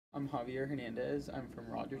I'm Javier Hernandez. I'm from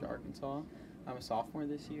Rogers, Arkansas. I'm a sophomore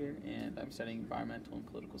this year, and I'm studying environmental and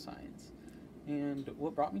political science. And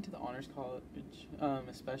what brought me to the Honors College,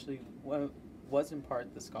 especially, was in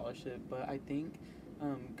part the scholarship, but I think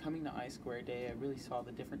coming to I-Square Day, I really saw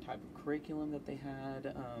the different type of curriculum that they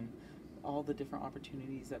had, all the different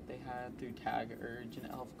opportunities that they had through TAG, URGE,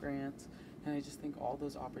 and ELF grants, and I just think all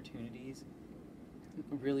those opportunities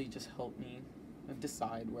really just helped me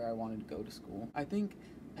decide where I wanted to go to school. I think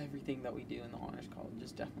everything that we do in the Honors College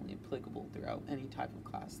is definitely applicable throughout any type of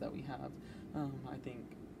class that we have. I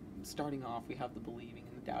think starting off, we have the believing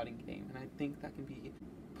and the doubting game, and I think that can be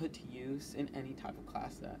put to use in any type of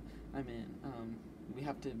class that I'm in. We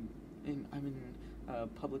have to, I'm in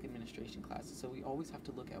public administration classes, so we always have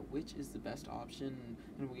to look at which is the best option,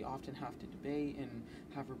 and we often have to debate and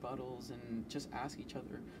have rebuttals and just ask each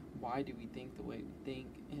other, why do we think the way we think,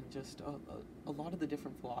 and just a lot of the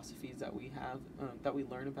different philosophies that we have, that we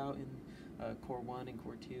learn about in Core 1 and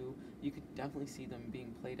Core 2, you could definitely see them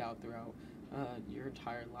being played out throughout your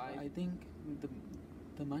entire life. I think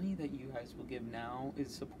the money that you guys will give now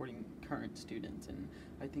is supporting current students, and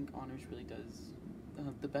I think Honors really does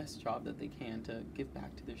the best job that they can to give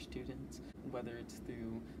back to their students, whether it's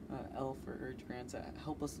through ELF or URGE grants that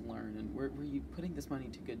help us learn, and we're putting this money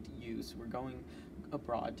to good use. We're going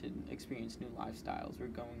abroad to experience new lifestyles. We're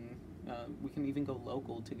going, we can even go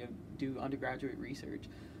local to do undergraduate research.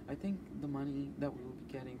 I think the money that we will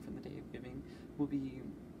be getting from the Day of Giving will be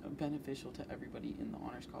beneficial to everybody in the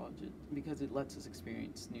Honors College because it lets us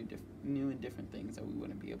experience new and different things that we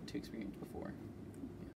wouldn't be able to experience before.